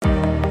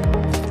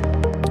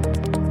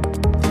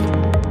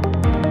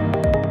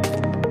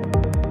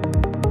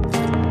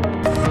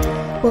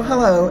Well,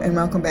 hello and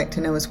welcome back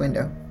to Noah's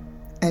Window.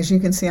 As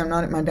you can see, I'm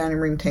not at my dining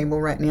room table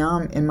right now.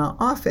 I'm in my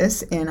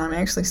office, and I'm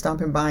actually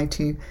stopping by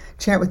to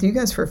chat with you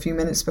guys for a few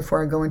minutes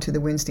before I go into the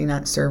Wednesday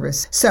night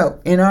service.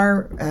 So, in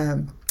our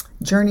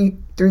journey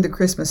through the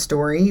Christmas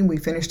story, we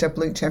finished up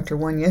Luke chapter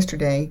 1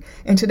 yesterday,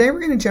 and today we're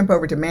going to jump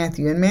over to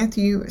Matthew. And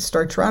Matthew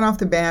starts right off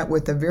the bat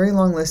with a very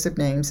long list of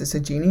names. It's a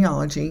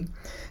genealogy,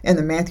 and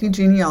the Matthew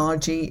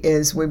genealogy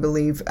is, we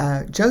believe,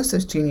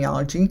 Joseph's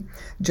genealogy.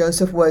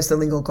 Joseph was the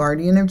legal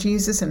guardian of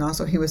Jesus, and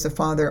also he was the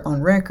father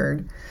on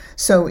record.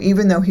 So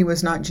even though he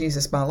was not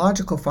Jesus'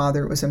 biological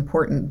father, it was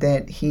important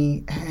that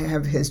he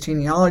have his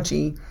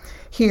genealogy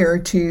here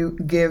to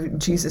give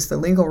Jesus the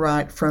legal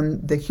right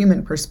from the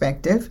human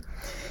perspective.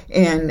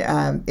 And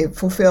it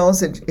shows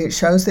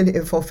that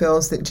it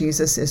fulfills that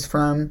Jesus is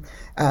from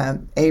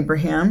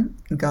Abraham.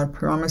 God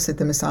promised that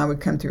the Messiah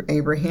would come through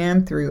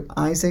Abraham, through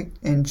Isaac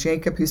and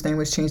Jacob, whose name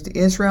was changed to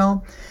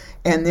Israel.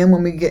 And then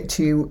when we get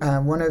to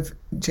one of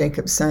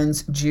Jacob's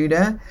sons,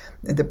 Judah,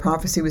 the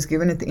prophecy was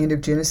given at the end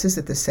of Genesis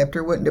that the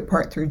scepter wouldn't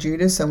depart through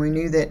Judah. So we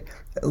knew that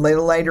a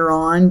little later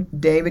on,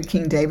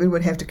 King David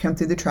would have to come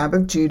through the tribe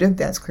of Judah.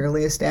 That's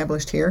clearly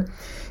established here.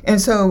 And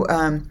so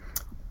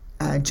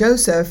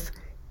Joseph,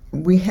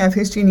 we have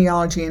his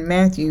genealogy in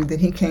Matthew that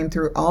he came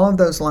through all of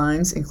those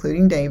lines,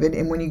 including David.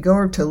 And when you go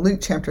over to Luke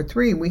chapter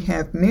 3, we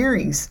have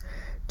Mary's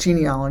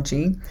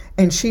genealogy,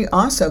 and she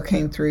also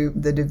came through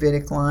the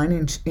Davidic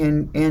line,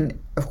 and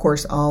of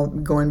course all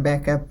going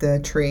back up the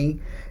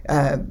tree,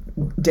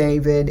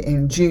 David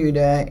and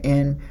Judah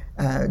and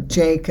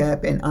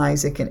Jacob and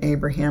Isaac and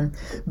Abraham.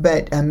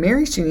 But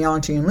Mary's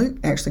genealogy in Luke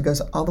actually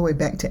goes all the way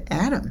back to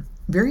Adam.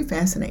 Very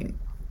fascinating.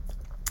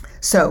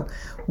 So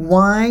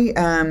why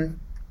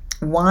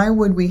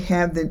would we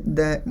have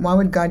why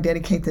would God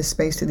dedicate this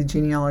space to the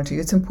genealogy?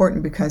 It's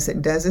important because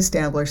it does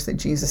establish that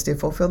Jesus did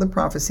fulfill the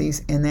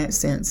prophecies in that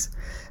sense.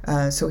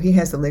 So he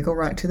has the legal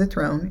right to the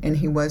throne, and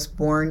he was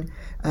born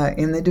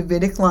in the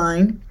Davidic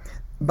line.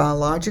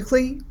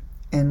 Biologically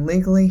and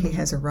legally, he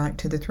has a right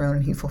to the throne,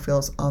 and he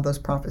fulfills all those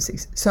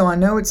prophecies. So I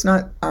know it's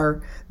not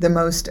the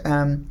most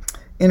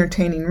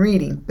entertaining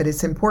reading, but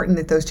it's important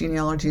that those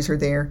genealogies are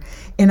there.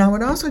 And I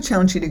would also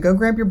challenge you to go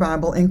grab your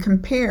Bible and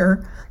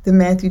compare the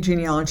Matthew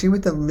genealogy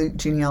with the Luke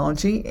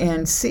genealogy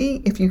and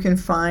see if you can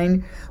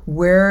find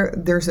where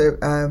there's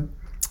a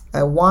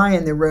Y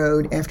in the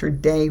road after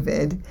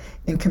David,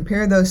 and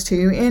compare those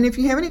two. And if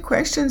you have any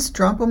questions,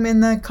 drop them in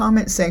the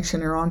comment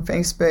section or on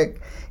Facebook,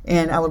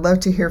 and I would love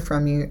to hear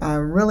from you. I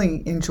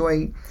really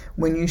enjoy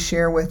when you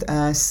share with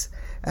us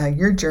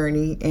your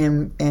journey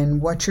and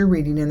what you're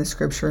reading in the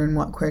scripture and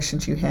what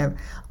questions you have.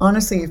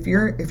 Honestly, if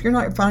you're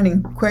not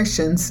finding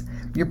questions,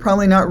 you're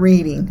probably not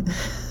reading.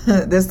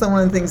 That's one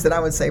of the things that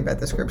I would say about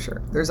the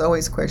scripture. There's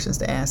always questions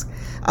to ask.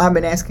 I've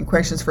been asking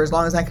questions for as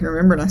long as I can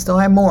remember, and I still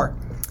have more.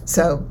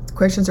 So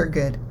questions are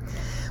good.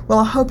 Well,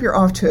 I hope you're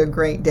off to a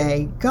great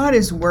day. God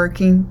is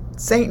working.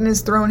 Satan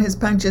is throwing his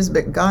punches,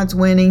 but God's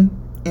winning,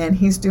 and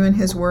he's doing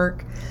his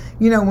work.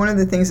 You know, one of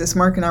the things that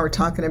Mark and I were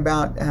talking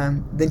about,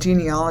 the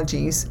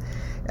genealogies,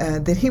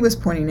 that he was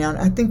pointing out,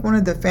 I think one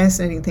of the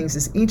fascinating things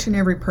is each and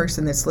every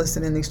person that's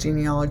listed in these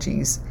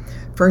genealogies,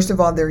 first of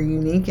all, they're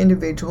unique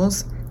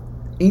individuals.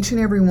 Each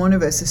and every one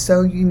of us is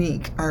so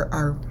unique.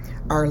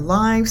 Our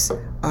lives,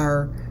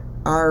 our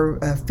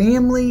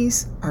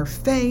families, our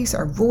face,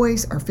 our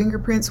voice, our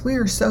fingerprints, we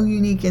are so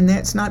unique, and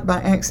that's not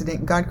by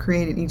accident. God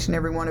created each and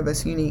every one of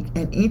us unique.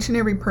 And each and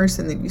every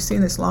person that you see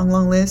in this long,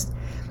 long list,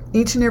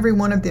 each and every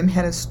one of them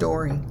had a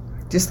story,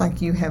 just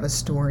like you have a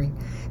story.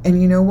 And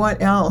you know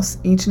what else?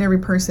 Each and every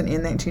person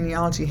in that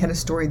genealogy had a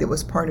story that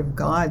was part of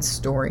God's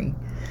story.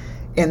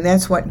 And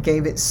that's what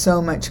gave it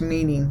so much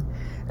meaning,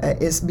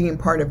 is being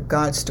part of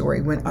God's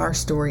story, when our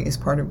story is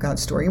part of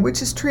God's story,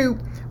 which is true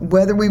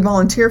whether we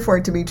volunteer for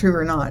it to be true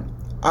or not.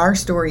 Our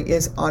story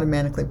is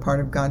automatically part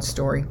of God's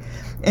story.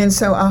 And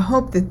so I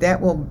hope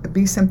that will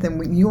be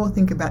something you will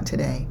think about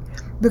today,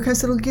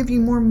 because it'll give you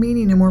more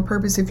meaning and more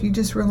purpose if you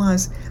just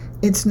realize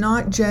it's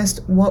not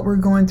just what we're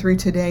going through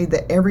today,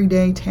 the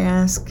everyday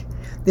task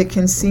that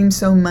can seem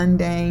so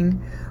mundane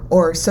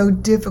or so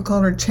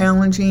difficult or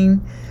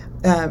challenging.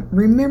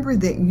 Remember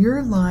that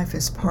your life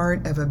is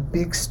part of a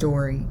big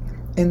story,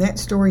 and that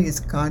story is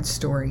God's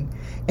story.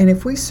 And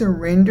if we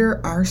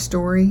surrender our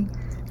story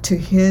to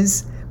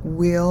his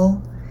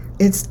will,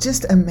 it's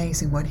just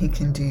amazing what he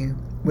can do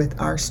with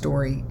our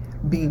story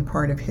being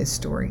part of his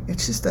story.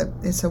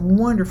 It's a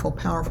wonderful,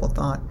 powerful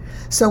thought.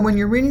 So when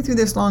you're reading through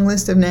this long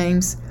list of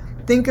names,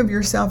 think of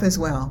yourself as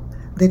well,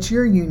 that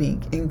you're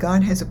unique, and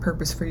God has a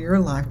purpose for your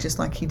life, just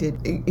like he did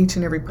each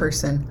and every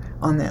person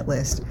on that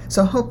list.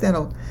 So I hope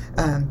that'll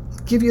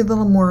give you a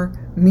little more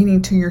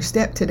meaning to your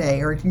step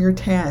today, or your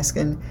task,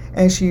 and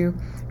as you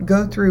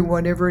go through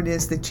whatever it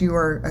is that you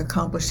are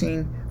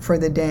accomplishing for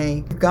the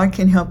day, God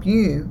can help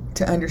you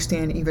to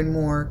understand even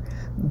more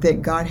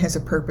that God has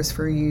a purpose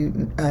for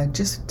you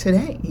just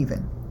today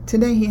even.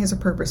 Today he has a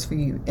purpose for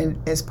you, and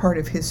as part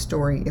of his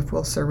story, if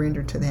we'll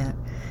surrender to that.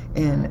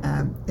 And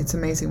it's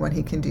amazing what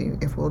he can do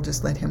if we'll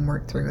just let him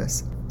work through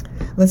us.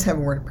 Let's have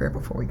a word of prayer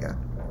before we go.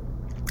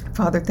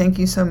 Father, thank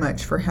you so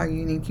much for how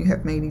unique you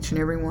have made each and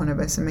every one of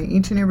us. And may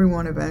each and every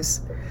one of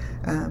us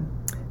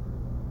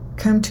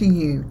come to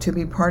you to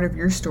be part of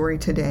your story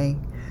today,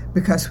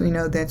 because we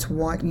know that's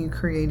what you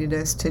created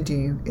us to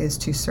do, is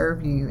to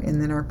serve you,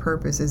 and then our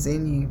purpose is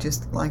in you,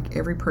 just like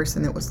every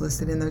person that was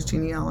listed in those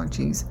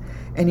genealogies,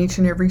 and each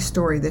and every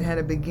story that had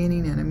a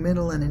beginning and a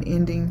middle and an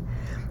ending,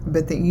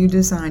 but that you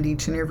designed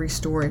each and every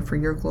story for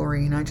your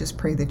glory. And I just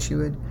pray that you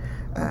would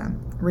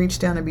reach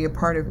down and be a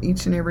part of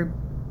each and every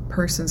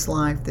person's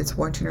life that's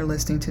watching or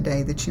listening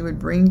today, that you would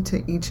bring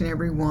to each and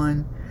every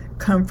one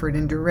comfort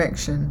and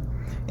direction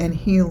and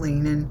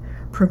healing and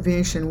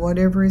provision,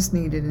 whatever is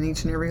needed in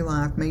each and every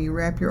life. May you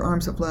wrap your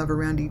arms of love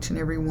around each and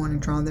every one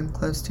and draw them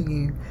close to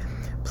you.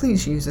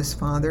 Please use us,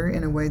 Father,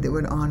 in a way that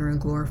would honor and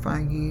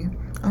glorify you.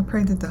 I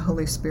pray that the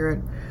Holy Spirit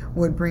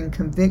would bring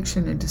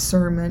conviction and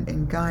discernment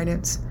and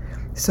guidance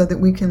so that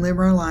we can live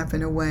our life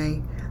in a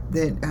way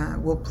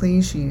that will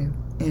please you,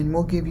 and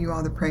we'll give you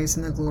all the praise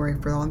and the glory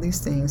for all these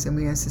things. And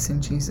we ask this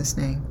in Jesus'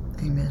 name.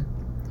 Amen.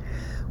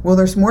 Well,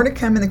 there's more to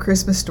come in the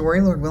Christmas story.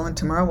 Lord willing,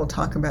 tomorrow we'll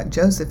talk about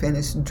Joseph and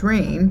his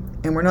dream.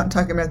 And we're not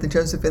talking about the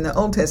Joseph in the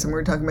Old Testament.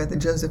 We're talking about the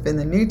Joseph in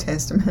the New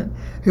Testament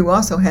who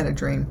also had a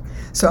dream.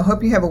 So I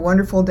hope you have a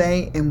wonderful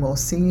day, and we'll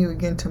see you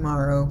again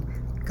tomorrow.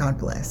 God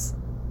bless.